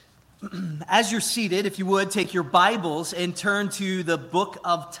As you're seated, if you would, take your Bibles and turn to the book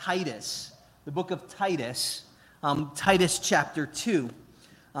of Titus. The book of Titus, Titus chapter 2.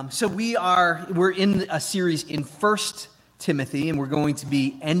 We're in a series in 1 Timothy, and we're going to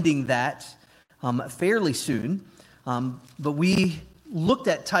be ending that fairly soon. But we looked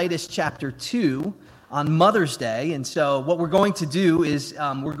at Titus chapter 2 on Mother's Day, and so what we're going to do is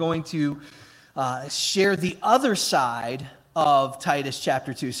we're going to share the other side of Titus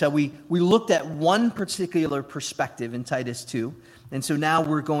chapter 2. So we looked at one particular perspective in Titus 2, and so now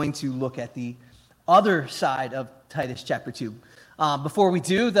we're going to look at the other side of Titus chapter 2. Before we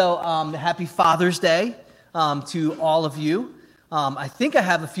do, though, happy Father's Day to all of you. I think I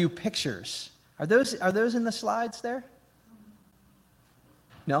have a few pictures. Are those in the slides there?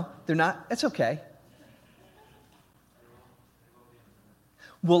 No, they're not? That's okay.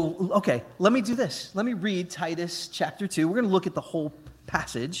 Well, okay, let me do this. Let me read Titus chapter 2. We're going to look at the whole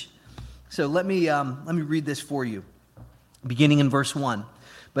passage. So let me read this for you, beginning in verse 1.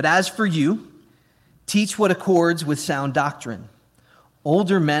 But as for you, teach what accords with sound doctrine.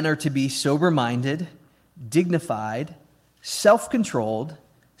 Older men are to be sober-minded, dignified, self-controlled,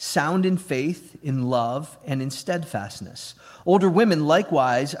 sound in faith, in love, and in steadfastness. Older women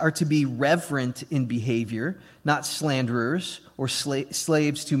likewise are to be reverent in behavior, not slanderers or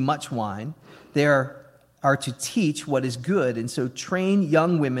slaves to much wine. They are to teach what is good, and so train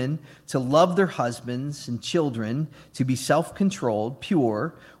young women to love their husbands and children, to be self-controlled,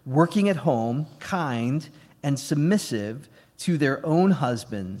 pure, working at home, kind, and submissive to their own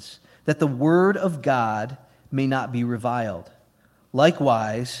husbands, that the word of God may not be reviled.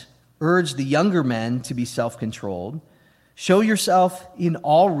 Likewise, urge the younger men to be self-controlled. Show yourself in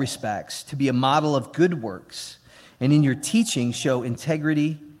all respects to be a model of good works, and in your teaching show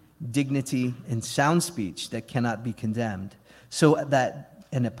integrity, dignity, and sound speech that cannot be condemned, so that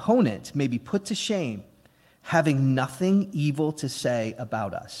an opponent may be put to shame, having nothing evil to say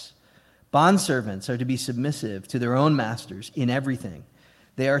about us. Bondservants are to be submissive to their own masters in everything.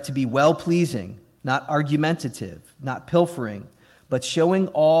 They are to be well-pleasing, not argumentative, not pilfering, but showing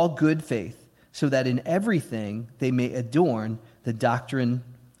all good faith, so that in everything they may adorn the doctrine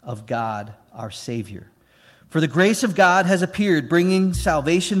of God our Savior. For the grace of God has appeared, bringing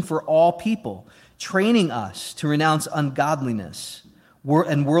salvation for all people, training us to renounce ungodliness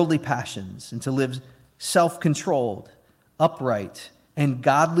and worldly passions, and to live self-controlled, upright, and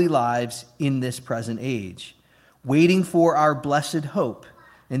godly lives in this present age, waiting for our blessed hope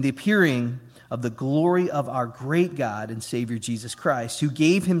and the appearing of the glory of our great God and Savior Jesus Christ, who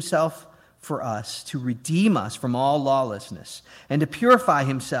gave himself for us to redeem us from all lawlessness and to purify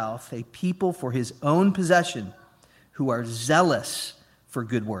himself a people for his own possession who are zealous for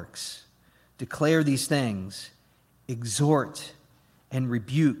good works. Declare these things, exhort and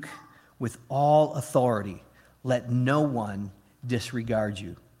rebuke with all authority. Let no one disregard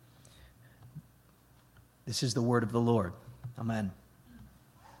you. This is the word of the Lord. Amen.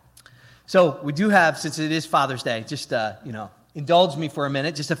 So we do have, since it is Father's Day, just, indulge me for a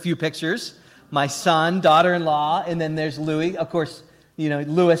minute, just a few pictures. My son, daughter-in-law, and then there's Louis. Of course,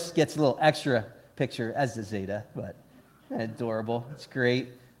 Louis gets a little extra picture, as does Zeta, but adorable. It's great.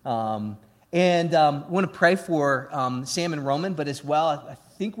 And I want to pray for Sam and Roman, but as well, I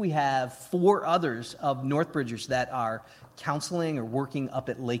think we have 4 others of Northbridgers that are counseling or working up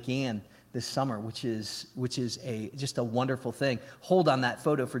at Lake Ann this summer, which is just a wonderful thing. Hold on that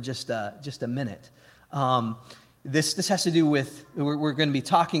photo for just a minute. This has to do with, we're going to be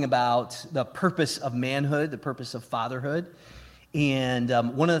talking about the purpose of manhood, the purpose of fatherhood. And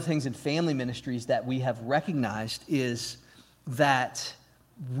one of the things in family ministries that we have recognized is that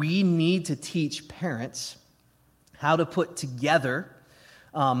we need to teach parents how to put together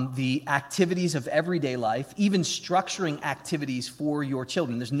the activities of everyday life, even structuring activities for your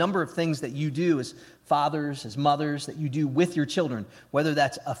children. There's a number of things that you do as fathers, as mothers, that you do with your children, whether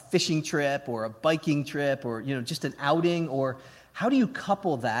that's a fishing trip or a biking trip or just an outing, or how do you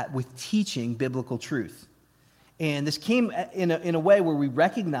couple that with teaching biblical truth? And this came in a way where we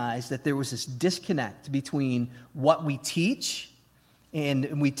recognized that there was this disconnect between what we teach,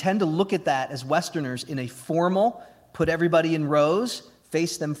 and we tend to look at that as Westerners in a formal, put everybody in rows,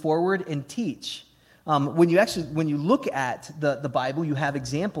 face them forward, and teach. When you look at the Bible, you have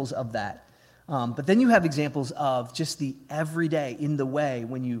examples of that. But then you have examples of just the everyday, in the way,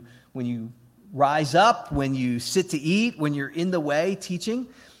 when you rise up, when you sit to eat, when you're in the way teaching.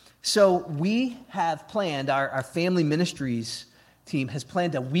 So we have planned, our family ministries team has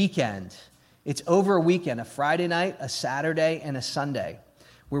planned a weekend. It's over a weekend, a Friday night, a Saturday, and a Sunday,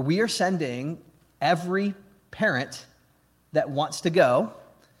 where we are sending every parent that wants to go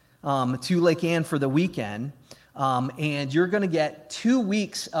to Lake Ann for the weekend, and you're going to get 2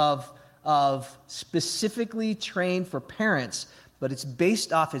 weeks of specifically trained for parents, but it's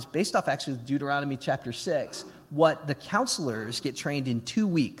based off actually Deuteronomy chapter 6, what the counselors get trained in 2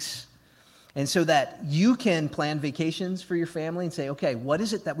 weeks. And so that you can plan vacations for your family and say, okay, what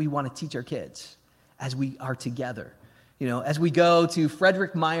is it that we want to teach our kids as we are together? As we go to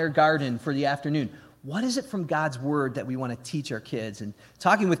Frederick Meyer Garden for the afternoon, what is it from God's Word that we want to teach our kids? And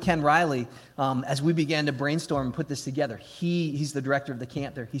talking with Ken Riley, as we began to brainstorm and put this together, he's the director of the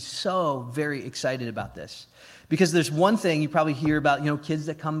camp there. He's so very excited about this. Because there's one thing you probably hear about, kids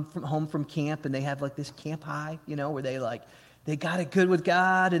that come home from camp and they have like this camp high, where they got it good with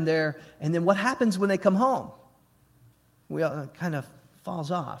God and then what happens when they come home? Well, it kind of falls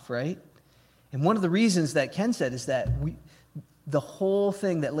off, right? And one of the reasons that Ken said is that the whole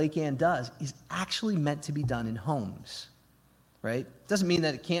thing that Lake Ann does is actually meant to be done in homes, right? Doesn't mean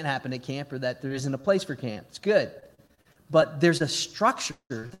that it can't happen at camp or that there isn't a place for camp. It's good. But there's a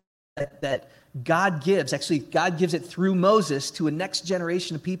structure that God gives. Actually, God gives it through Moses to a next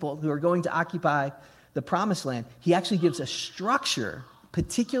generation of people who are going to occupy the promised land. He actually gives a structure,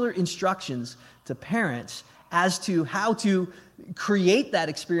 particular instructions to parents as to how to create that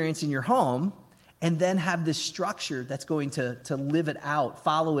experience in your home and then have this structure that's going to live it out,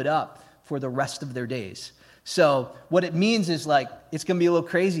 follow it up for the rest of their days. So what it means is it's going to be a little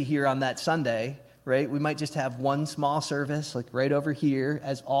crazy here on that Sunday, right? We might just have one small service right over here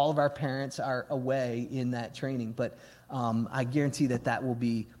as all of our parents are away in that training. But I guarantee that will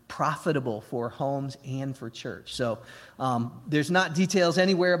be profitable for homes and for church. So there's not details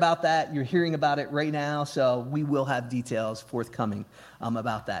anywhere about that. You're hearing about it right now, so we will have details forthcoming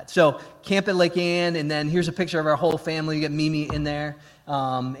about that. So camp at Lake Ann, and then here's a picture of our whole family. You got Mimi in there,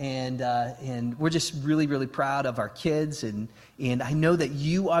 and we're just really, really proud of our kids, and I know that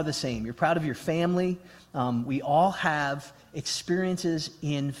you are the same. You're proud of your family. We all have experiences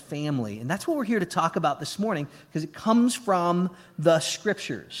in family. And that's what we're here to talk about this morning because it comes from the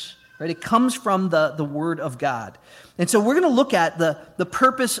Scriptures, right? It comes from the Word of God. And so we're going to look at the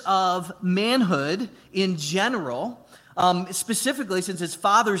purpose of manhood in general. Specifically, since it's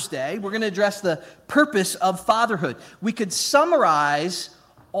Father's Day, we're going to address the purpose of fatherhood. We could summarize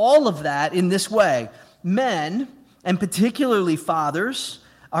all of that in this way. Men, and particularly fathers,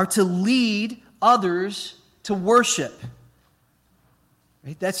 are to lead others to worship.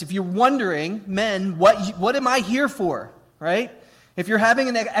 Right? That's if you're wondering, men, what am I here for? Right? If you're having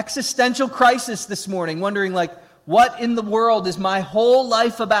an existential crisis this morning, wondering what in the world is my whole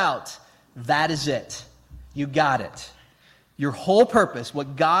life about? That is it. You got it. Your whole purpose,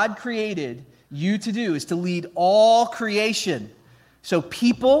 what God created you to do, is to lead all creation. So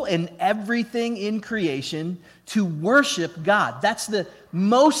people and everything in creation to worship God. That's the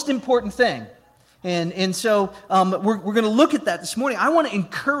most important thing. And so we're going to look at that this morning. I want to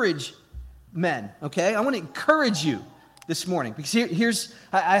encourage men, okay? I want to encourage you this morning. Because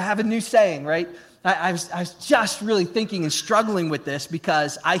I have a new saying, right? I was just really thinking and struggling with this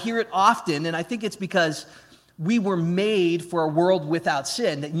because I hear it often, and I think it's because we were made for a world without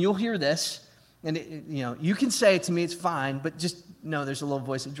sin. And you'll hear this, and you can say it to me, it's fine, but just know there's a little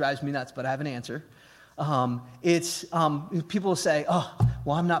voice that drives me nuts, but I have an answer. People will say, oh,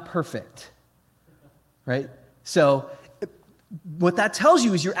 well, I'm not perfect. Right? So what that tells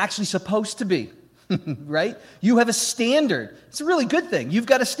you is you're actually supposed to be, right? You have a standard. It's a really good thing. You've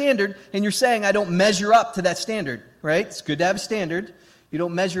got a standard, and you're saying, I don't measure up to that standard, right? It's good to have a standard. You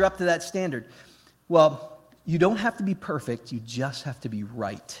don't measure up to that standard. Well, you don't have to be perfect. You just have to be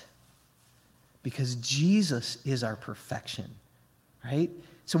right. Because Jesus is our perfection, right?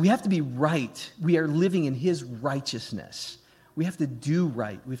 So we have to be right. We are living in His righteousness. We have to do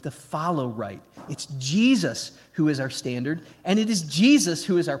right. We have to follow right. It's Jesus who is our standard, and it is Jesus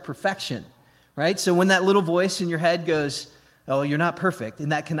who is our perfection, right? So when that little voice in your head goes, oh, you're not perfect,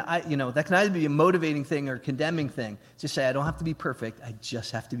 and that can either be a motivating thing or a condemning thing. Just say, I don't have to be perfect. I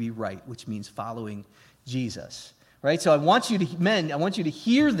just have to be right, which means following Jesus, right? So I want you to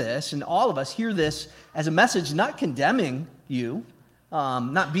hear this, and all of us hear this as a message, not condemning you,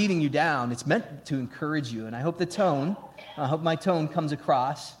 not beating you down. It's meant to encourage you, and I hope my tone comes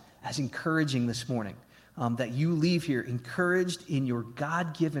across as encouraging this morning, that you leave here encouraged in your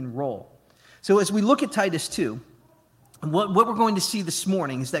God-given role. So as we look at Titus 2, what we're going to see this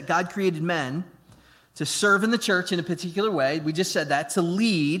morning is that God created men to serve in the church in a particular way. We just said that, to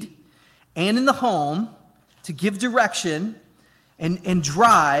lead, and in the home, to give direction and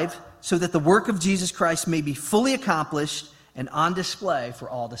drive so that the work of Jesus Christ may be fully accomplished and on display for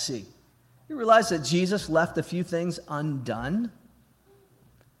all to see. You realize that Jesus left a few things undone?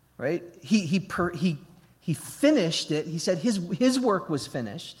 right? He finished it. He said his work was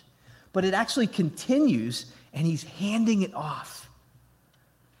finished, but it actually continues, and he's handing it off.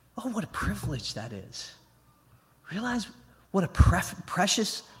 Oh, what a privilege that is. Realize what a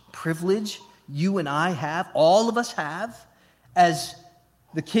precious privilege you and I have, all of us have, as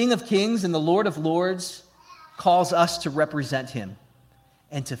the King of Kings and the Lord of Lords calls us to represent him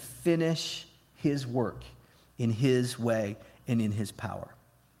and to finish his work in his way and in his power.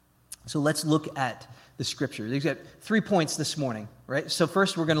 So let's look at the scripture. There's got 3 points this morning, right? So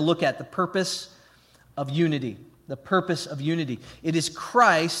first we're going to look at the purpose of unity. The purpose of unity. It is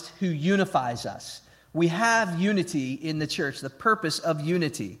Christ who unifies us. We have unity in the church, the purpose of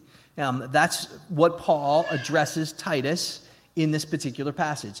unity. That's what Paul addresses Titus in this particular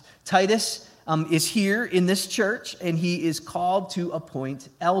passage. Titus is here in this church, and he is called to appoint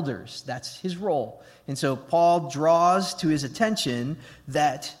elders. That's his role. And so Paul draws to his attention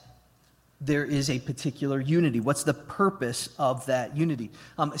that there is a particular unity. What's the purpose of that unity?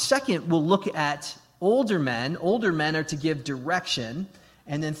 Second, we'll look at older men. Older men are to give direction.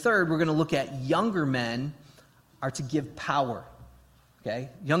 And then third, we're going to look at younger men are to give power. Okay?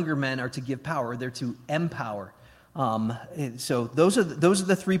 Younger men are to give power. They're to empower. So those are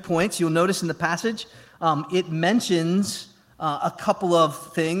the 3 points. You'll notice in the passage, it mentions a couple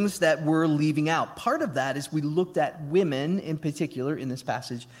of things that we're leaving out. Part of that is we looked at women in particular in this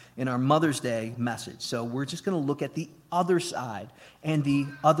passage in our Mother's Day message. So we're just going to look at the other side and the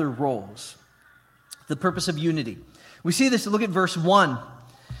other roles. The purpose of unity. We see this, look at verse 1.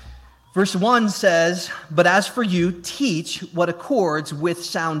 Verse 1 says, "But as for you, teach what accords with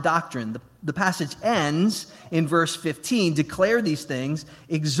sound doctrine." The passage ends in verse 15, "Declare these things,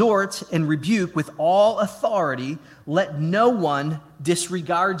 exhort and rebuke with all authority, let no one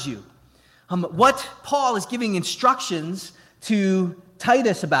disregard you." What Paul is giving instructions to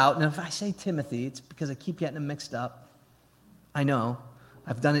Titus about, and if I say Timothy, it's because I keep getting them mixed up. I know,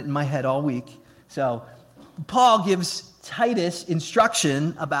 I've done it in my head all week. So Paul gives Titus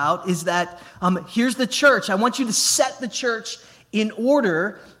instruction about is that here's the church. I want you to set the church in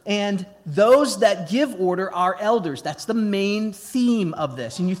order, and those that give order are elders. That's the main theme of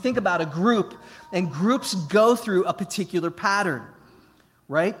this. And you think about a group, and groups go through a particular pattern,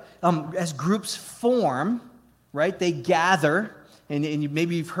 right? As groups form, right, they gather, and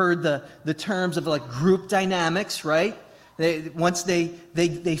maybe you've heard the terms of like group dynamics, right? Once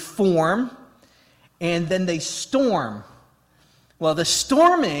they form, and then they storm. Well, the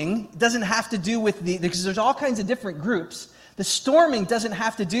storming doesn't have to do with because there's all kinds of different groups. The storming doesn't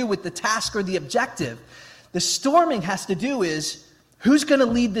have to do with the task or the objective. The storming has to do is who's going to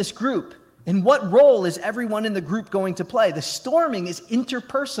lead this group and what role is everyone in the group going to play. The storming is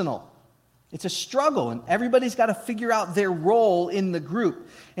interpersonal. It's a struggle, and everybody's got to figure out their role in the group.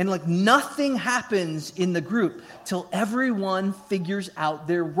 And like nothing happens in the group till everyone figures out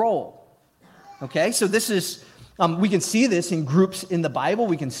their role. Okay, so this is, we can see this in groups in the Bible.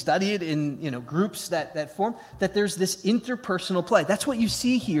 We can study it in groups that form, that there's this interpersonal play. That's what you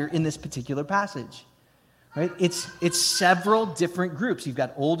see here in this particular passage, right? It's several different groups. You've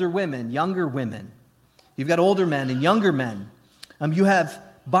got older women, younger women. You've got older men and younger men. You have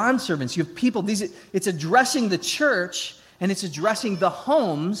bondservants. You have people. It's addressing the church, and it's addressing the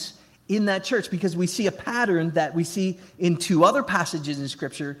homes in that church, because we see a pattern that we see in 2 other passages in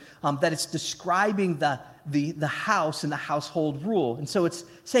Scripture, that it's describing the house and the household rule. And so it's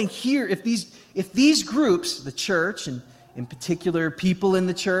saying here, if these groups, the church, and in particular people in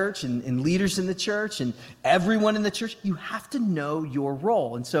the church and leaders in the church and everyone in the church, you have to know your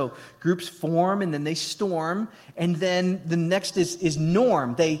role. And so groups form, and then they storm, and then the next is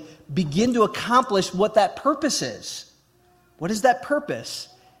norm. They begin to accomplish what that purpose is. What is that purpose?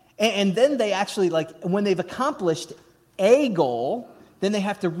 And then they actually, when they've accomplished a goal, then they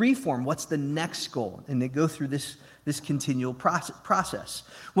have to reform. What's the next goal? And they go through this continual process.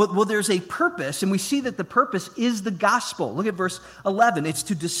 Well, there's a purpose, and we see that the purpose is the gospel. Look at verse 11. It's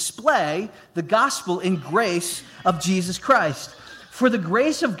to display the gospel in grace of Jesus Christ. For the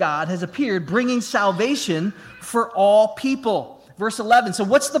grace of God has appeared, bringing salvation for all people. Verse 11. So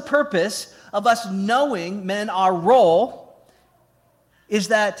what's the purpose of us knowing, men, our role? Is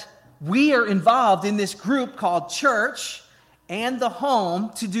that we are involved in this group called church and the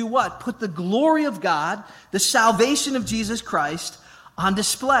home to do what? Put the glory of God, the salvation of Jesus Christ on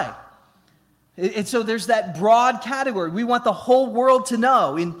display. And so there's that broad category. We want the whole world to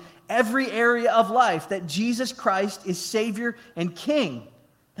know in every area of life that Jesus Christ is Savior and King.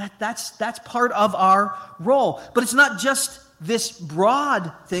 That's part of our role. But it's not just this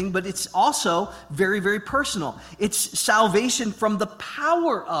broad thing, but it's also very, very personal. It's salvation from the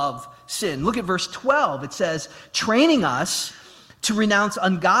power of sin. Look at verse 12. It says, training us to renounce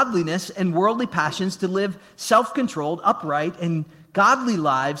ungodliness and worldly passions, to live self-controlled, upright, and godly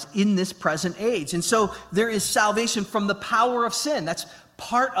lives in this present age. And so there is salvation from the power of sin. That's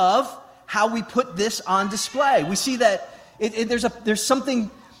part of how we put this on display. We see that there's something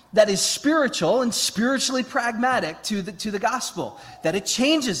that is spiritual and spiritually pragmatic to the gospel, that it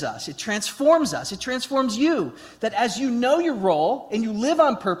changes us, it transforms you, that as you know your role and you live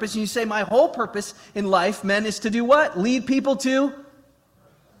on purpose, and you say, my whole purpose in life, men, is to do what? Lead people to?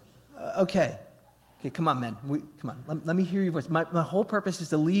 Okay, come on, men. Come on, let me hear your voice. My whole purpose is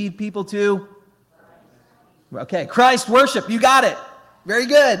to lead people to? Okay, Christ worship, you got it. Very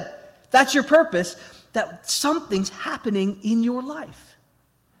good. That's your purpose, that something's happening in your life.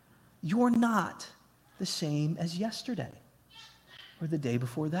 You're not the same as yesterday or the day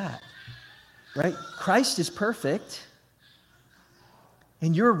before that, right? Christ is perfect,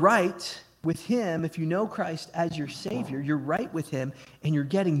 and you're right with him. If you know Christ as your Savior, you're right with him, and you're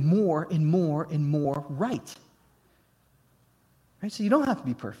getting more and more and more right. Right? So you don't have to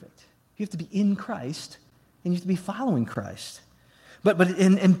be perfect. You have to be in Christ, and you have to be following Christ. But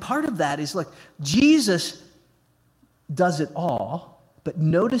part of that is, look, Jesus does it all. But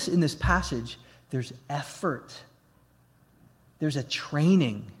notice in this passage, there's effort. There's a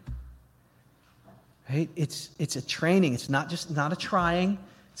training. Right? It's a training. It's not a trying.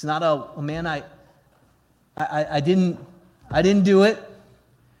 It's not oh man, I didn't do it.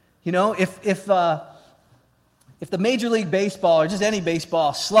 You know, if the Major League Baseball or just any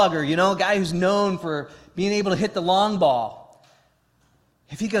baseball slugger, you know, a guy who's known for being able to hit the long ball,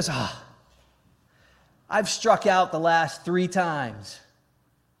 if he goes, I've struck out the last 3 times,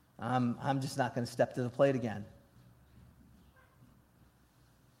 I'm just not going to step to the plate again.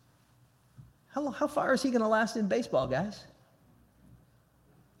 How far is he going to last in baseball, guys?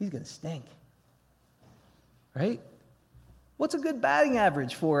 He's going to stink. Right? What's a good batting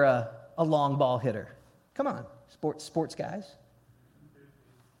average for a long ball hitter? Come on, sports guys.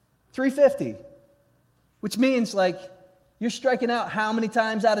 350. Which means, like, you're striking out how many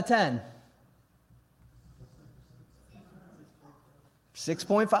times out of 10?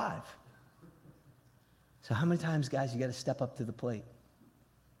 6.5. So how many times, guys, you got to step up to the plate?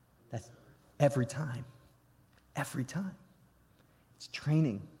 That's every time. Every time. It's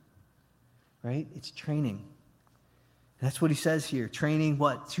training, right? It's training. And that's what he says here. Training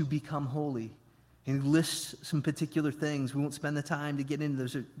what? To become holy. And he lists some particular things. We won't spend the time to get into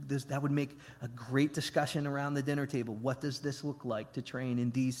those. That would make a great discussion around the dinner table. What does this look like to train in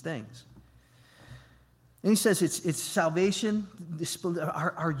these things? And he says it's salvation,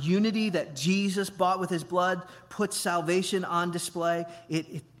 our unity that Jesus bought with his blood puts salvation on display.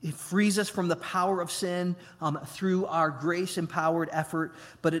 It frees us from the power of sin through our grace-empowered effort,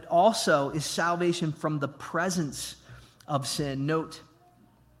 but it also is salvation from the presence of sin. Note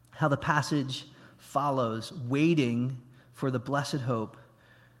how the passage follows, waiting for the blessed hope,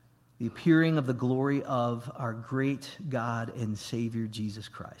 the appearing of the glory of our great God and Savior, Jesus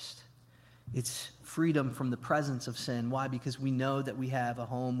Christ. It's freedom from the presence of sin. Why? Because we know that we have a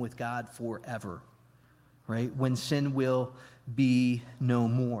home with God forever, right? When sin will be no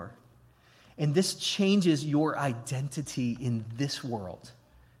more. And this changes your identity in this world.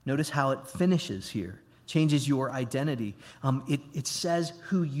 Notice how it finishes here. Changes your identity. It says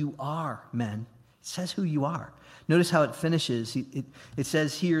who you are, men. It says who you are. Notice how it finishes. It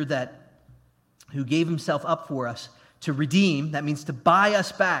says here that who gave himself up for us to redeem, that means to buy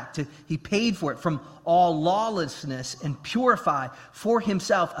us back. He paid for it from all lawlessness and purify for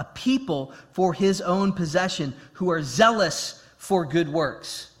himself a people for his own possession who are zealous for good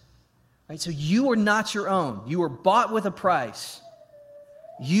works. Right? So you are not your own. You are bought with a price.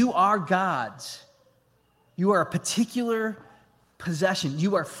 You are God's. You are a particular possession.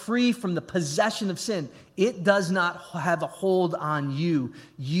 You are free from the possession of sin. It does not have a hold on you.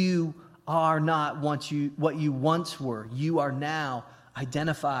 You are not what you once were. You are now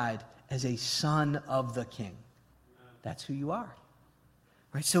identified as a son of the King. That's who you are.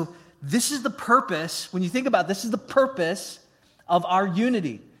 Right? So this is the purpose, when you think about it, this is the purpose of our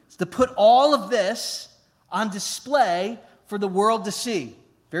unity. It's to put all of this on display for the world to see.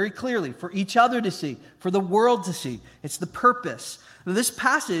 Very clearly, for each other to see, for the world to see. It's the purpose. Now, this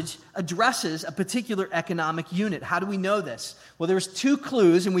passage addresses a particular economic unit. How do we know this? Well, there's 2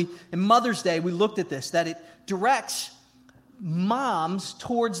 clues, and in Mother's Day, we looked at this, that it directs moms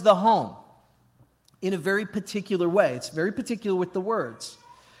towards the home in a very particular way. It's very particular with the words.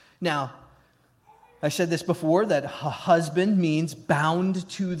 Now, I said this before, that a husband means bound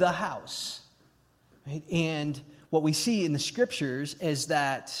to the house. Right? And what we see in the scriptures is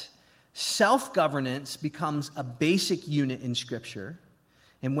that self-governance becomes a basic unit in Scripture.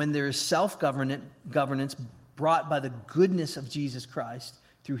 And when there is self-governance brought by the goodness of Jesus Christ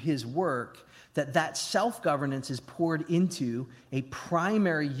through his work, that self-governance is poured into a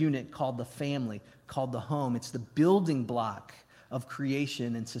primary unit called the family, called the home. It's the building block of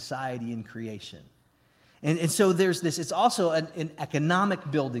creation and society and creation. And so there's this, it's also an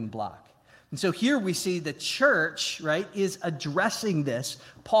economic building block. And so here we see the church, right, is addressing this.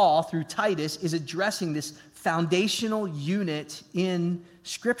 Paul, through Titus, is addressing this foundational unit in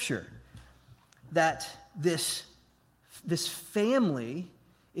Scripture. That this family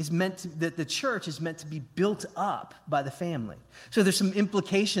is meant to, that the church is meant to be built up by the family. So there's some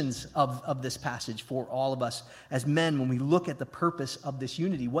implications of this passage for all of us as men when we look at the purpose of this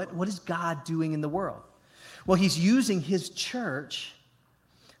unity. What is God doing in the world? Well, he's using his church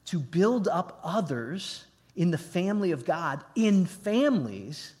to build up others in the family of God, in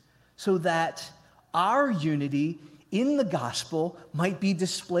families, so that our unity in the gospel might be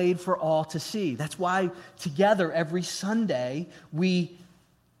displayed for all to see. That's why together every Sunday we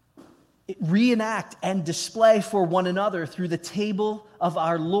reenact and display for one another through the table of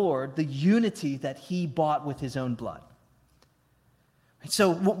our Lord the unity that he bought with his own blood.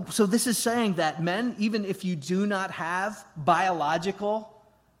 So this is saying that men, even if you do not have biological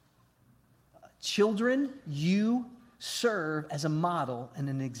children, you serve as a model and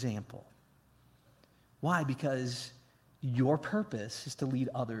an example. Why? Because your purpose is to lead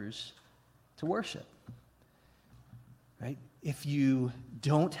others to worship. Right? If you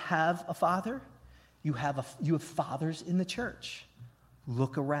don't have a father, you have fathers in the church.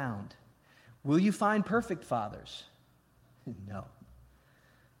 Look around. Will you find perfect fathers? No.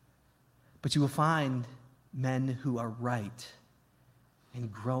 But you will find men who are right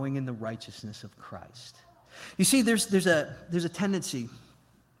and growing in the righteousness of Christ. You see, there's a tendency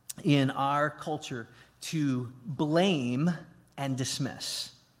in our culture to blame and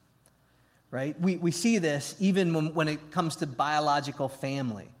dismiss. Right? We see this even when it comes to biological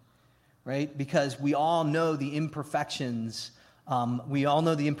family, right? Because we all know the imperfections. We all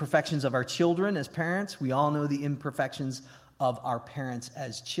know the imperfections of our children as parents. We all know the imperfections of our parents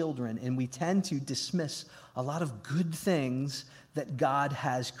as children. And we tend to dismiss a lot of good things that God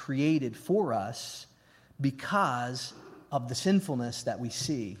has created for us because of the sinfulness that we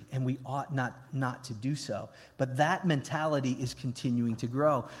see, and we ought not to do so. But that mentality is continuing to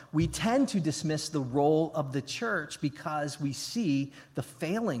grow. We tend to dismiss the role of the church because we see the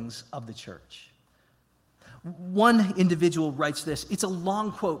failings of the church. One individual writes this. It's a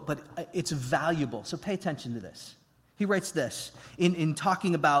long quote, but it's valuable, so pay attention to this. He writes this in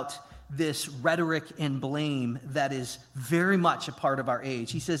talking about this rhetoric and blame that is very much a part of our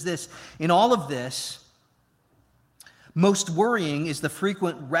age. He says this, in all of this, most worrying is the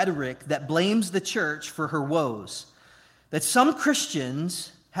frequent rhetoric that blames the church for her woes. That some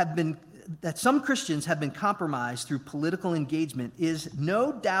Christians have been compromised through political engagement is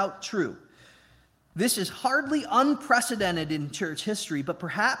no doubt true. This is hardly unprecedented in church history, but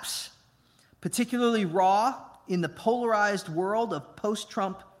perhaps particularly raw in the polarized world of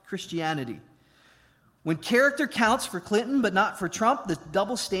post-Trump Christianity. When character counts for Clinton but not for Trump, the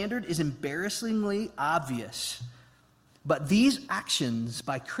double standard is embarrassingly obvious. But these actions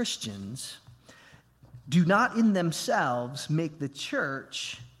by Christians do not in themselves make the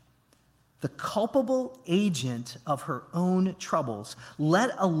church the culpable agent of her own troubles,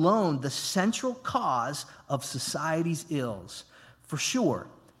 let alone the central cause of society's ills. For sure,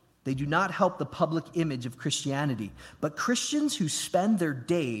 they do not help the public image of Christianity, but Christians who spend their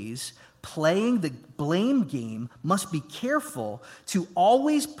days playing the blame game must be careful to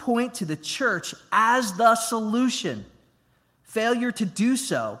always point to the church as the solution. Failure to do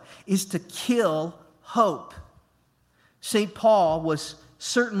so is to kill hope. St. Paul was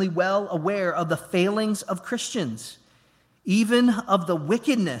certainly well aware of the failings of Christians, even of the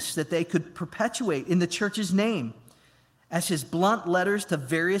wickedness that they could perpetuate in the church's name, as his blunt letters to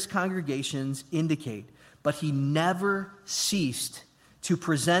various congregations indicate. But he never ceased to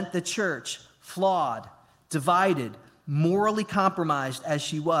present the church flawed, divided, morally compromised as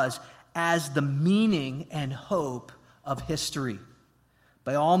she was, as the meaning and hope of history.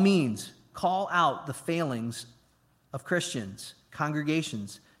 By all means, call out the failings of Christians,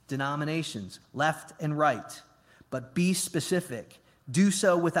 congregations, denominations, left and right, but be specific. Do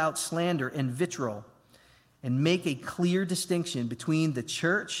so without slander and vitriol, and make a clear distinction between the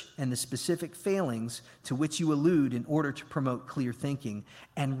church and the specific failings to which you allude in order to promote clear thinking.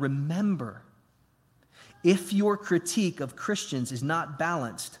 And remember if your critique of Christians is not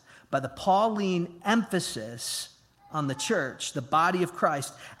balanced by the Pauline emphasis on the church, the body of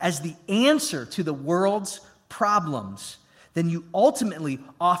Christ, as the answer to the world's problems, then you ultimately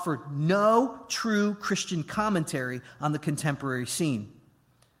offer no true Christian commentary on the contemporary scene.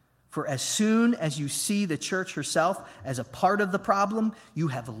 For as soon as you see the church herself as a part of the problem, you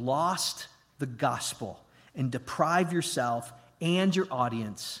have lost the gospel and deprive yourself and your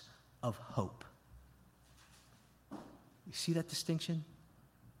audience of hope. You see that distinction?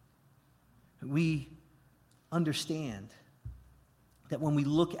 We understand that when we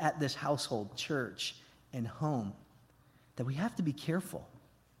look at this household, church, and home, that we have to be careful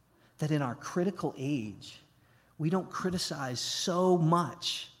that in our critical age, we don't criticize so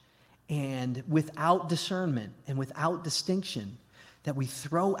much and without discernment and without distinction that we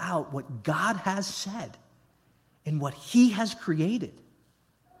throw out what God has said and what he has created.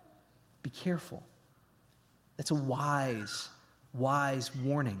 Be careful. That's a wise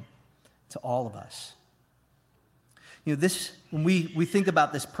warning to all of us. You know, this, when we think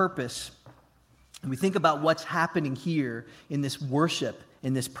about this purpose, and we think about what's happening here in this worship,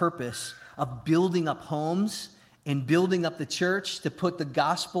 in this purpose of building up homes and building up the church to put the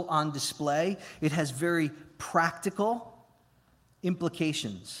gospel on display, it has very practical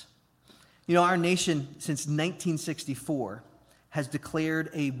implications. You know, our nation since 1964 has declared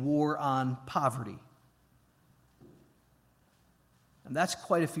a war on poverty. And that's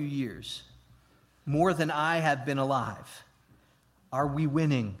quite a few years, more than I have been alive. Are we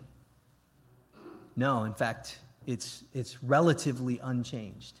winning? No, in fact, it's relatively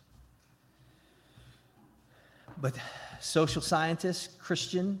unchanged. But social scientists,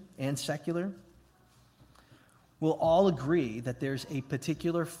 Christian and secular, will all agree that there's a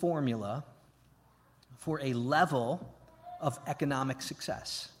particular formula for a level of economic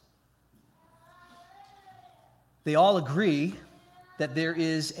success. They all agree that there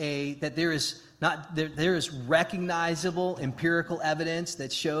is recognizable empirical evidence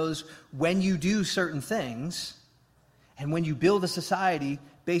that shows when you do certain things and when you build a society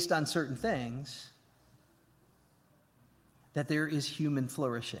based on certain things, that there is human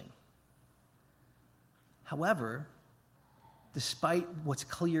flourishing. However, despite what's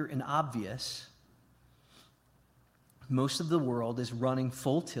clear and obvious, most of the world is running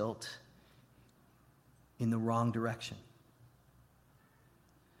full tilt in the wrong direction.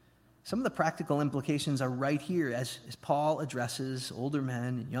 Some of the practical implications are right here as Paul addresses older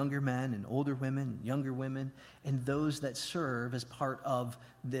men and older women and younger women and those that serve as part of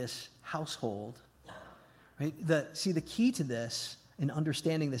this household. Right? The key to this in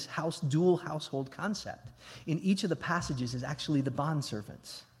understanding this dual household concept in each of the passages is actually the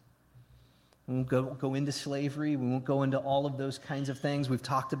bondservants. We won't go into slavery. We won't go into all of those kinds of things. We've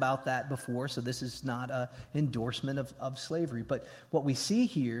talked about that before, so this is not an endorsement of slavery. But what we see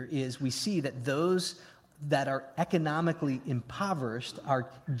here is we see that those that are economically impoverished are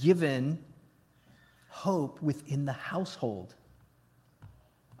given hope within the household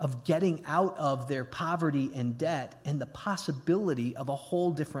of getting out of their poverty and debt and the possibility of a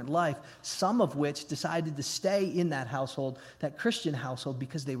whole different life, some of which decided to stay in that household, that Christian household,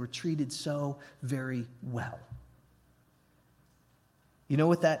 because they were treated so very well. You know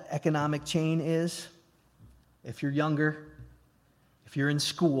what that economic chain is? If you're younger, if you're in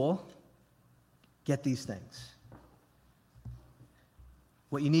school, get these things.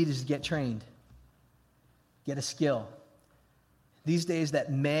 What you need is to get trained, get a skill. These days,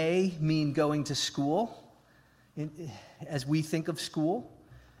 that may mean going to school, as we think of school,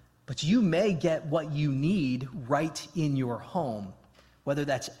 but you may get what you need right in your home, whether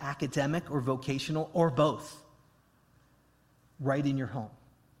that's academic or vocational or both, right in your home.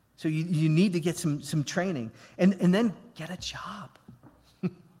 So you need to get some training, and then get a job.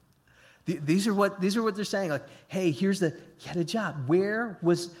 These are what they're saying. Like, hey, get a job.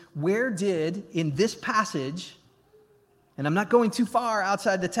 Where did in this passage? And I'm not going too far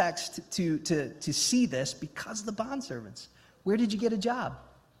outside the text to see this because of the bondservants. Where did you get a job?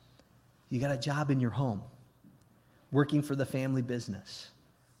 You got a job in your home, working for the family business.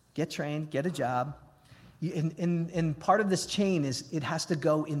 Get trained, get a job. And part of this chain is it has to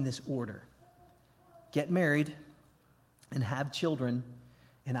go in this order. Get married and have children,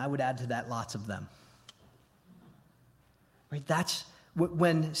 and I would add to that lots of them. Right? That's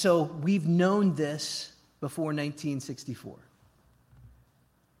so we've known this before 1964.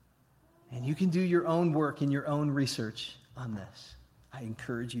 And you can do your own work and your own research on this. I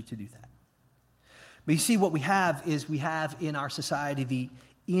encourage you to do that. But you see, what we have in our society the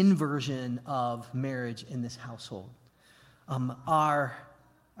inversion of marriage in this household. Our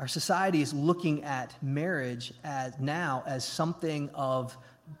Our society is looking at marriage as something of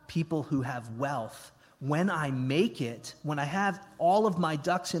people who have wealth. When I make it, when I have all of my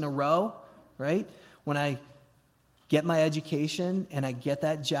ducks in a row, right? When I get my education and I get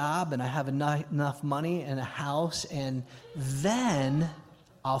that job and I have enough money and a house, and then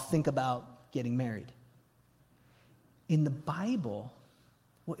I'll think about getting married. In the Bible,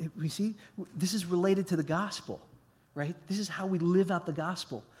 we see this is related to the gospel, right? This is how we live out the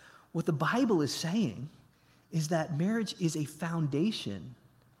gospel. What the Bible is saying is that marriage is a foundation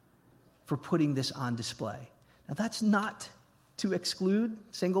for putting this on display. Now, that's not to exclude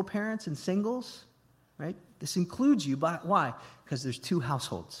single parents and singles, right? This includes you, but why? Because there's two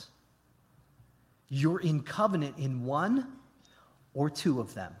households. You're in covenant in one or two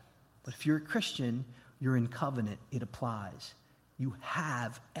of them. But if you're a Christian, you're in covenant. It applies. You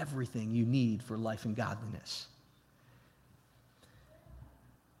have everything you need for life and godliness.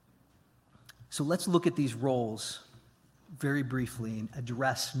 So let's look at these roles very briefly and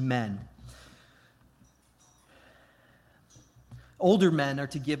address men. Older men are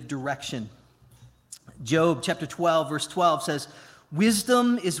to give direction. Job chapter 12, verse 12 says,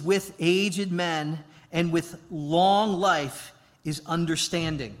 "Wisdom is with aged men, and with long life is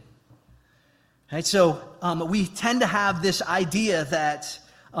understanding." Right, so we tend to have this idea that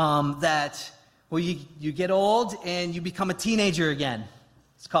you get old and you become a teenager again.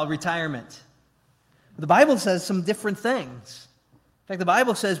 It's called retirement. The Bible says some different things. In fact, the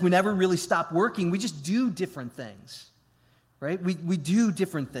Bible says we never really stop working. We just do different things, right? We do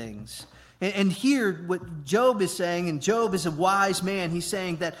different things. And here, what Job is saying, and Job is a wise man, he's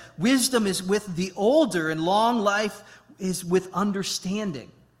saying that wisdom is with the older and long life is with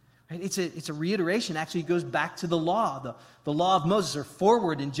understanding. Right? It's a reiteration. Actually, it goes back to the law, the law of Moses, or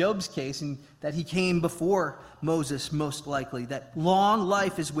forward in Job's case, and that he came before Moses, most likely. That long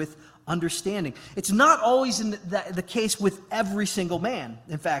life is with understanding. It's not always the case with every single man.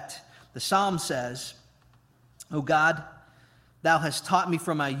 In fact, the Psalm says, "O God, Thou hast taught me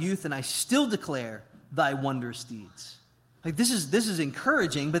from my youth, and I still declare Thy wondrous deeds." Like this is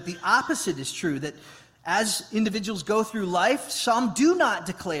encouraging, but the opposite is true, that as individuals go through life, some do not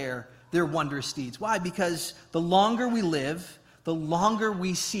declare their wondrous deeds. Why? Because the longer we live, the longer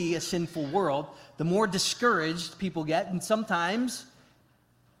we see a sinful world, the more discouraged people get, and sometimes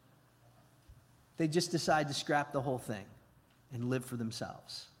they just decide to scrap the whole thing and live for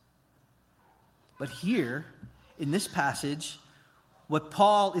themselves. But here, in this passage, what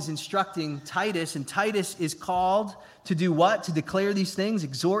Paul is instructing Titus, and Titus is called to do what? To declare these things,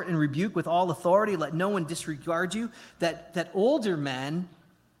 exhort and rebuke with all authority, let no one disregard you. That older men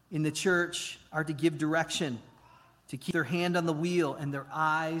in the church are to give direction, to keep their hand on the wheel and their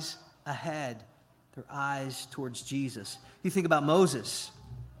eyes ahead, their eyes towards Jesus. You think about Moses.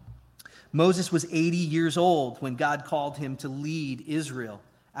 Moses was 80 years old when God called him to lead Israel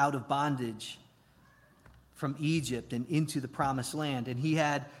out of bondage from Egypt and into the promised land. And he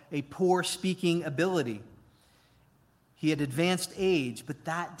had a poor speaking ability. He had advanced age, but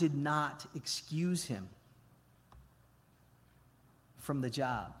that did not excuse him from the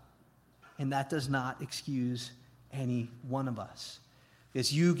job. And that does not excuse any one of us.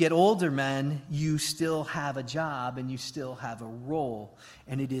 As you get older, men, you still have a job and you still have a role,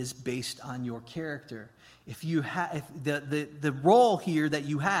 and it is based on your character. If the role here that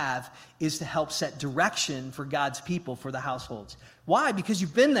you have is to help set direction for God's people, for the households. Why? Because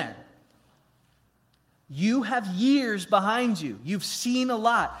you've been there. You have years behind you. You've seen a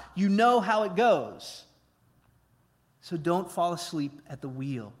lot. You know how it goes. So don't fall asleep at the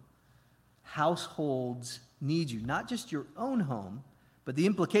wheel. Households need you, not just your own home, but the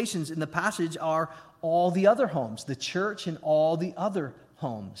implications in the passage are all the other homes, the church and all the other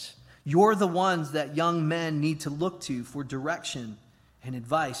homes. You're the ones that young men need to look to for direction and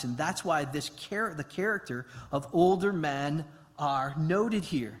advice. And that's why the character of older men are noted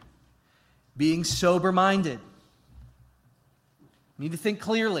here. Being sober-minded. You need to think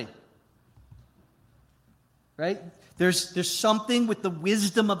clearly. Right? There's something with the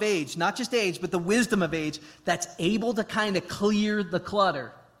wisdom of age, not just age, but the wisdom of age that's able to kind of clear the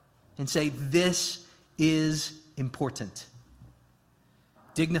clutter and say, this is important.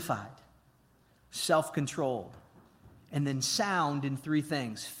 Dignified, self-controlled, and then sound in three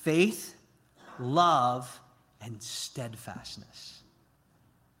things: faith, love, and steadfastness.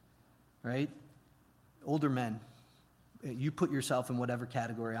 Right? Older men, you put yourself in whatever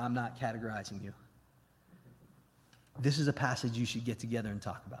category. I'm not categorizing you. This is a passage you should get together and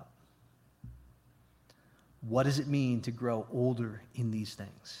talk about. What does it mean to grow older in these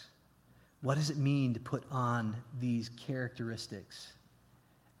things? What does it mean to put on these characteristics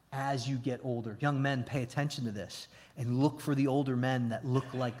as you get older. Young men, pay attention to this and look for the older men that look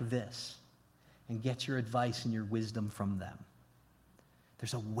like this and get your advice and your wisdom from them.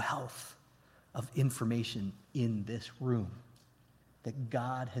 There's a wealth of information in this room that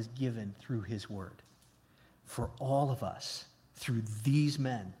God has given through his word for all of us through these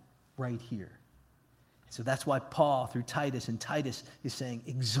men right here. So that's why Paul, through Titus, and Titus is saying,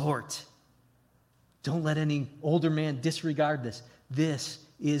 exhort. Don't let any older man disregard this. This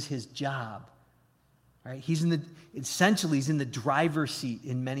is his job. Right? Essentially, he's in the driver's seat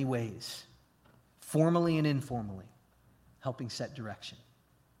in many ways, formally and informally, helping set direction.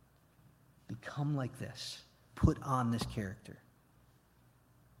 Become like this. Put on this character.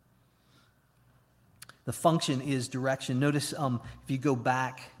 The function is direction. Notice if you go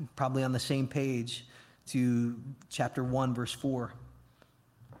back, probably on the same page, to chapter 1, verse 4,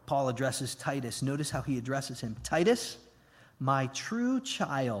 Paul addresses Titus. Notice how he addresses him. Titus, my true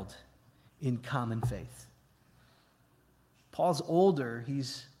child in common faith. Paul's older.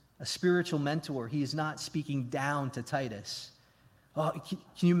 He's a spiritual mentor. He is not speaking down to Titus. Oh, can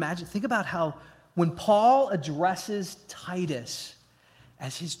you imagine? Think about how when Paul addresses Titus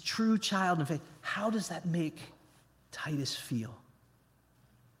as his true child in faith, how does that make Titus feel?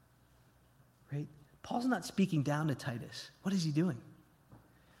 Right? Paul's not speaking down to Titus. What is he doing?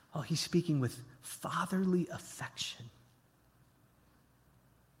 Oh, he's speaking with fatherly affection.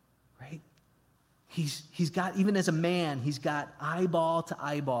 Right? He's got, even as a man, he's got eyeball to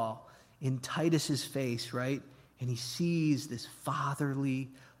eyeball in Titus's face, right? And he sees this fatherly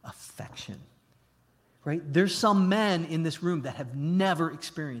affection. Right? There's some men in this room that have never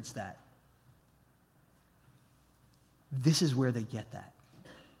experienced that. This is where they get that.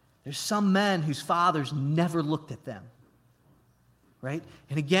 There's some men whose fathers never looked at them. Right?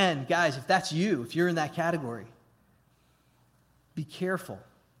 And again, guys, if that's you, if you're in that category, be careful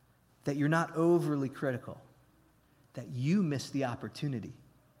that you're not overly critical, that you miss the opportunity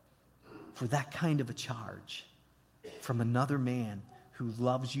for that kind of a charge from another man who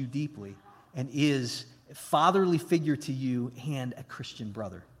loves you deeply and is a fatherly figure to you and a Christian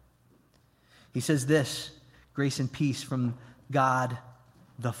brother. He says this, grace and peace from God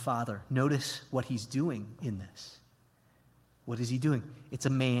the Father. Notice what he's doing in this. What is he doing? It's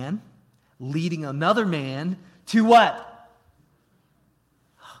a man leading another man to what?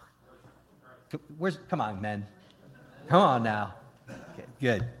 Come on, men. Come on now. Okay,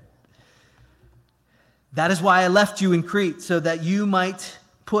 good. That is why I left you in Crete, so that you might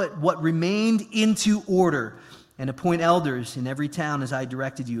put what remained into order and appoint elders in every town as I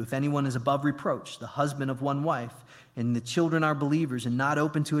directed you. If anyone is above reproach, the husband of one wife, and the children are believers and not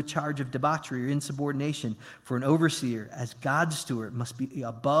open to a charge of debauchery or insubordination, for an overseer, as God's steward, must be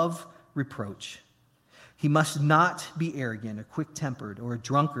above reproach. He must not be arrogant or quick-tempered or a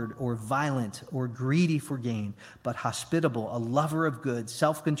drunkard or violent or greedy for gain, but hospitable, a lover of good,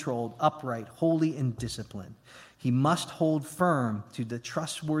 self-controlled, upright, holy, and disciplined. He must hold firm to the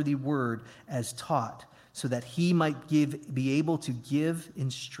trustworthy word as taught, so that he might be able to give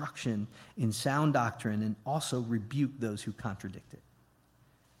instruction in sound doctrine and also rebuke those who contradict it.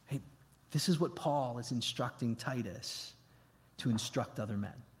 Hey, this is what Paul is instructing Titus to instruct other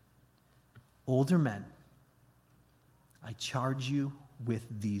men. Older men, I charge you with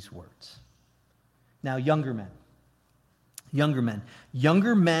these words. Now, younger men.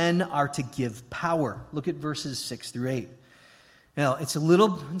 Younger men are to give power. Look at verses 6 through 8. Now, it's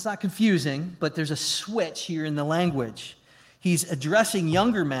not confusing, but there's a switch here in the language. He's addressing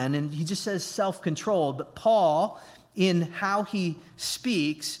younger men, and he just says self-controlled. But Paul, in how he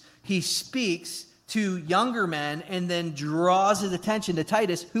speaks to younger men and then draws his attention to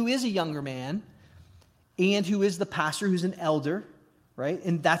Titus, who is a younger man and who is the pastor, who's an elder, right?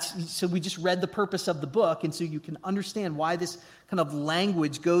 And so we just read the purpose of the book, and so you can understand why this kind of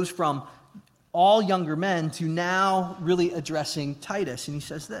language goes from all younger men to now really addressing Titus. And he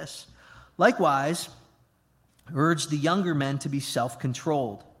says this, likewise, urge the younger men to be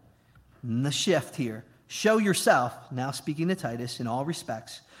self-controlled. In the shift here, show yourself, now speaking to Titus, in all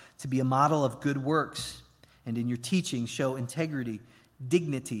respects, to be a model of good works, and in your teaching show integrity,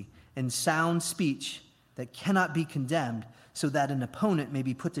 dignity, and sound speech that cannot be condemned, so that an opponent may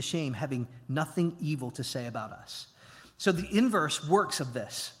be put to shame, having nothing evil to say about us. So the inverse works of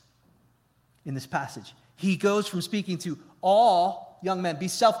this in this passage. He goes from speaking to all young men, be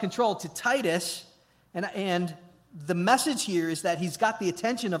self-controlled, to Titus, and the message here is that he's got the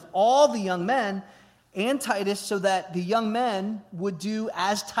attention of all the young men and Titus, so that the young men would do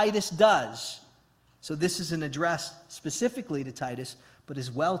as Titus does. So this is an address specifically to Titus, but as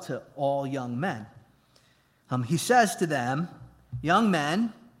well to all young men. He says to them, young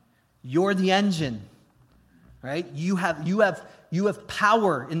men, You're the engine, right? You have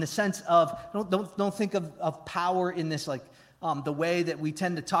power in the sense of, don't think of power in this like the way that we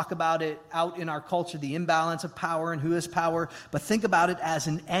tend to talk about it out in our culture, the imbalance of power and who has power, but think about it as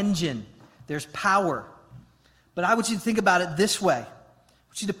an engine. There's power. But I want you to think about it this way. I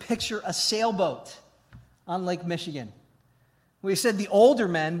want you to picture a sailboat on Lake Michigan. We said the older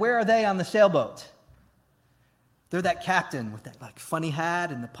men, where are they on the sailboat? They're that captain with that like funny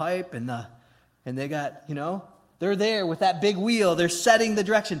hat and the pipe and they got, they're there with that big wheel. They're setting the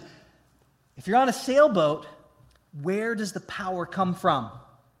direction. If you're on a sailboat, where does the power come from?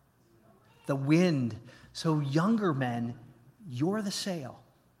 The wind. So younger men, you're the sail.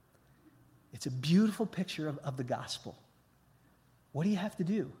 It's a beautiful picture of the gospel. What do you have to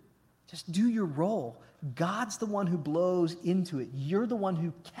do? Just do your role. God's the one who blows into it. You're the one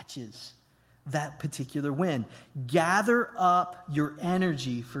who catches that particular wind. Gather up your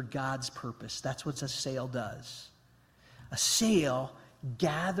energy for God's purpose. That's what a sail does. A sail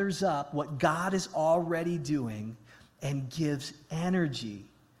gathers up what God is already doing and gives energy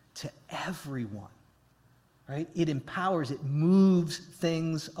to everyone. Right? It empowers, it moves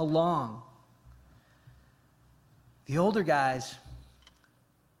things along. The older guys,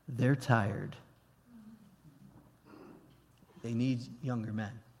 they're tired. They need younger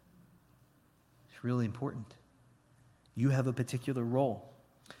men. It's really important. You have a particular role.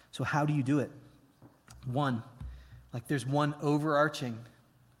 So how do you do it? There's one overarching,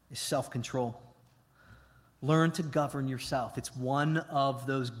 is self-control. Learn to govern yourself. It's one of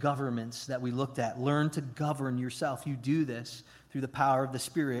those governments that we looked at. Learn to govern yourself. You do this through the power of the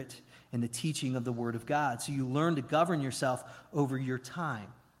Spirit and the teaching of the Word of God. So you learn to govern yourself over your time,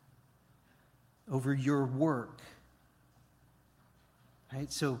 over your work.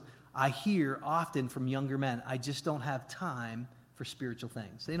 Right? So I hear often from younger men, I just don't have time for spiritual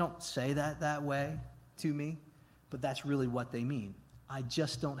things. They don't say that way to me, but that's really what they mean. I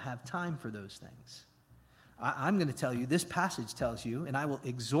just don't have time for those things. I'm going to tell you, this passage tells you, and I will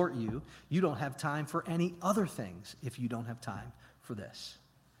exhort you, you don't have time for any other things if you don't have time for this.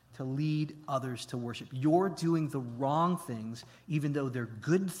 To lead others to worship. You're doing the wrong things, even though they're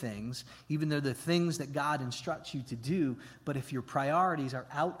good things, even though they're things that God instructs you to do. But if your priorities are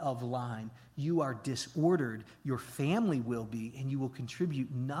out of line, you are disordered, your family will be, and you will contribute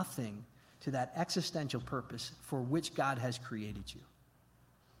nothing to that existential purpose for which God has created you.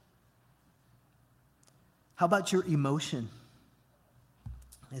 How about your emotion?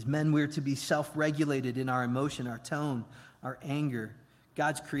 As men, we're to be self-regulated in our emotion, our tone, our anger.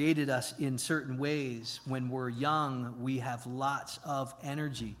 God's created us in certain ways. When we're young, we have lots of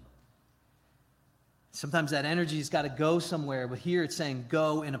energy. Sometimes that energy has got to go somewhere, but here it's saying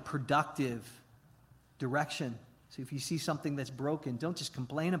go in a productive direction. So if you see something that's broken, don't just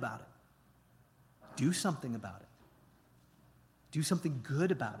complain about it. Do something about it. Do something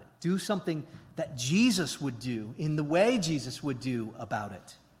good about it. Do something that Jesus would do in the way Jesus would do about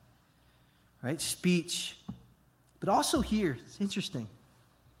it. Right? Speech. But also here, it's interesting.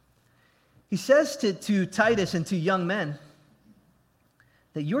 He says to Titus and to young men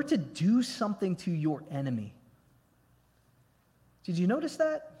that you're to do something to your enemy. Did you notice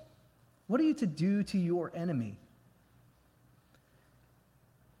that? What are you to do to your enemy?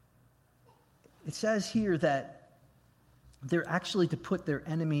 It says here that they're actually to put their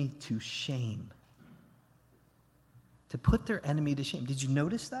enemy to shame. To put their enemy to shame. Did you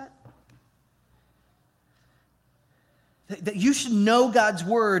notice that? That you should know God's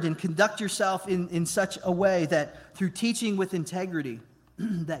word and conduct yourself in such a way that through teaching with integrity,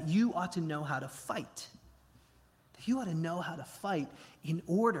 that you ought to know how to fight. That you ought to know how to fight in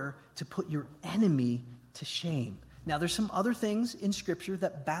order to put your enemy to shame. Now, there's some other things in Scripture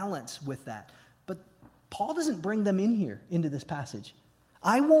that balance with that. But Paul doesn't bring them in here, into this passage.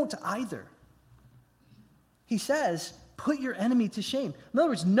 I won't either. He says, put your enemy to shame. In other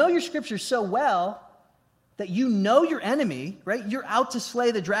words, know your Scripture so well that you know your enemy, right? You're out to slay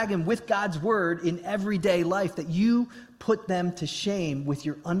the dragon with God's word in everyday life, that you put them to shame with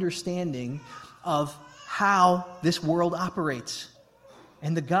your understanding of how this world operates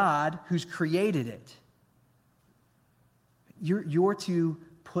and the God who's created it. You're to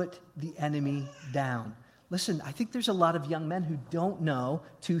put the enemy down. Listen, I think there's a lot of young men who don't know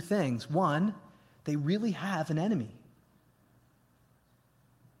two things. One, they really have an enemy.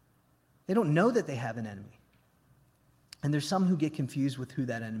 They don't know that they have an enemy. And there's some who get confused with who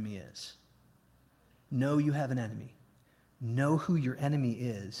that enemy is. Know you have an enemy. Know who your enemy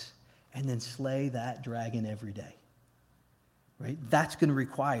is, and then slay that dragon every day. Right? That's going to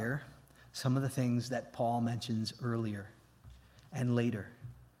require some of the things that Paul mentions earlier and later.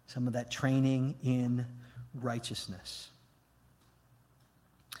 some of that training in righteousness.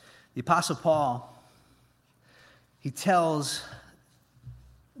 The Apostle Paul, he tells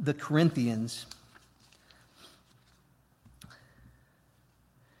the Corinthians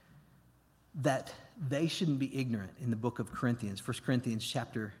that they shouldn't be ignorant in the book of Corinthians, 1 Corinthians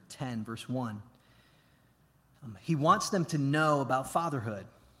chapter 10, verse 1. He wants them to know about fatherhood.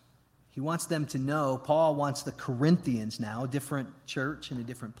 He wants them to know, Paul wants the Corinthians now, a different church in a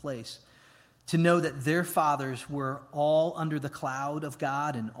different place, to know that their fathers were all under the cloud of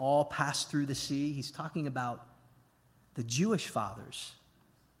God and all passed through the sea. He's talking about the Jewish fathers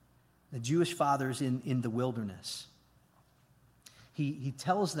in the wilderness. He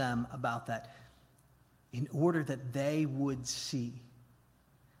tells them about that in order that they would see,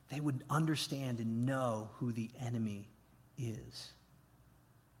 they would understand and know who the enemy is.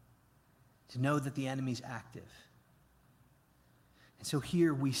 To know that the enemy's active. And so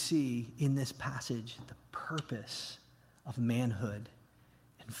here we see in this passage the purpose of manhood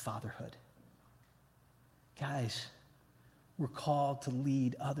and fatherhood. Guys, we're called to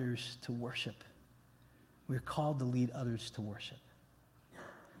lead others to worship. We're called to lead others to worship.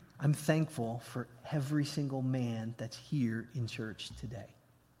 I'm thankful for every single man that's here in church today.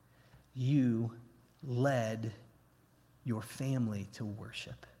 You led your family to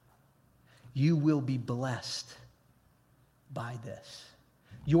worship. You will be blessed by this.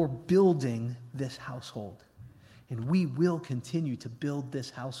 You're building this household, and we will continue to build this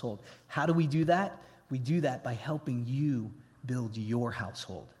household. How do we do that? We do that by helping you build your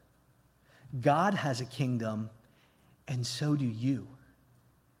household. God has a kingdom, and so do you.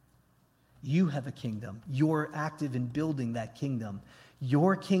 You have a kingdom. You're active in building that kingdom.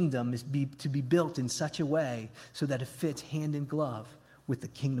 Your kingdom is to be built in such a way so that it fits hand in glove with the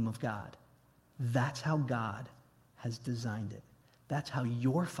kingdom of God. That's how God has designed it. That's how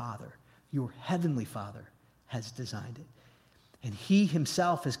your Father, your heavenly Father, has designed it. And he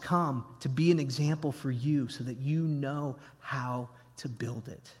himself has come to be an example for you so that you know how to build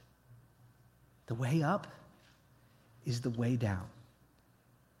it. The way up is the way down.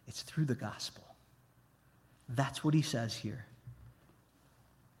 It's through the gospel. That's what he says here.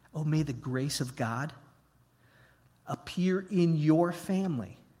 Oh, may the grace of God appear in your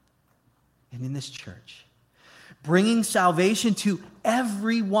family and in this church, bringing salvation to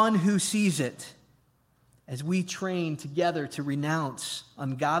everyone who sees it, as we train together to renounce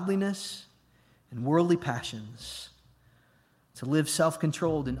ungodliness and worldly passions, to live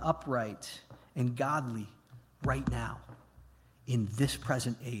self-controlled and upright and godly right now in this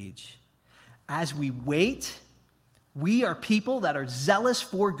present age. As we wait, we are people that are zealous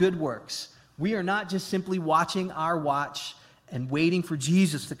for good works. We are not just simply watching our watch and waiting for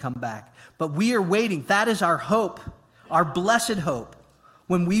Jesus to come back, but we are waiting. That is our hope, our blessed hope,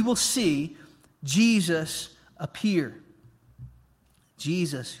 when we will see Jesus appear.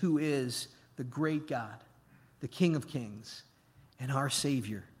 Jesus, who is the great God, the King of Kings, and our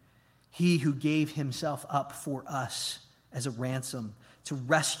Savior. He who gave himself up for us as a ransom to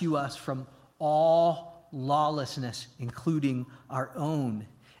rescue us from all lawlessness, including our own,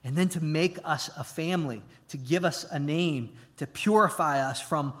 and then to make us a family, to give us a name, to purify us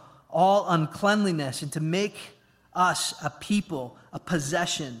from all uncleanliness, and to make us a people, a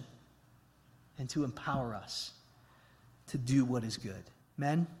possession, and to empower us to do what is good.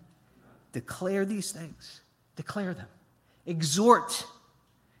 Men, declare these things. Declare them. Exhort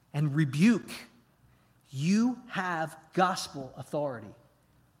and rebuke. You have gospel authority.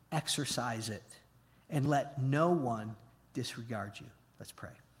 Exercise it, and let no one disregard you. Let's pray.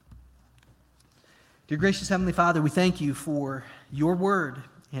 Dear gracious Heavenly Father, we thank you for your word,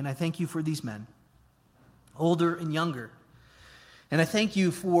 and I thank you for these men, older and younger. And I thank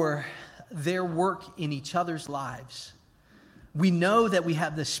you for their work in each other's lives. We know that we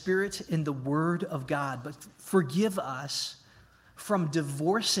have the Spirit in the Word of God, but forgive us from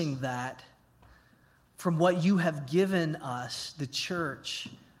divorcing that from what you have given us, the church,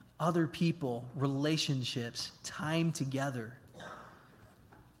 other people, relationships, time together,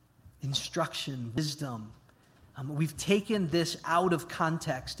 instruction, wisdom. We've taken this out of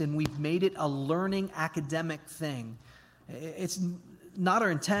context and we've made it a learning academic thing. It's not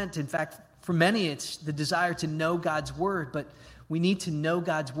our intent. In fact, for many, it's the desire to know God's word, but we need to know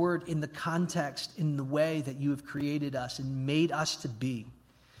God's word in the context, in the way that you have created us and made us to be.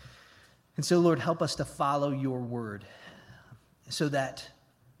 And so, Lord, help us to follow your word so that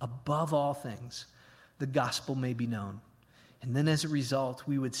above all things, the gospel may be known. And then as a result,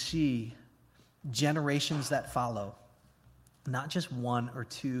 we would see generations that follow, not just one or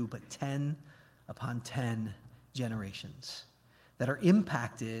two, but 10 upon 10 generations that are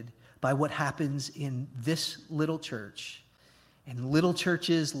impacted by what happens in this little church and little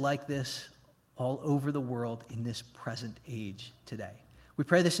churches like this all over the world in this present age today. We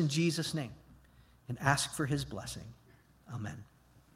pray this in Jesus' name and ask for his blessing. Amen.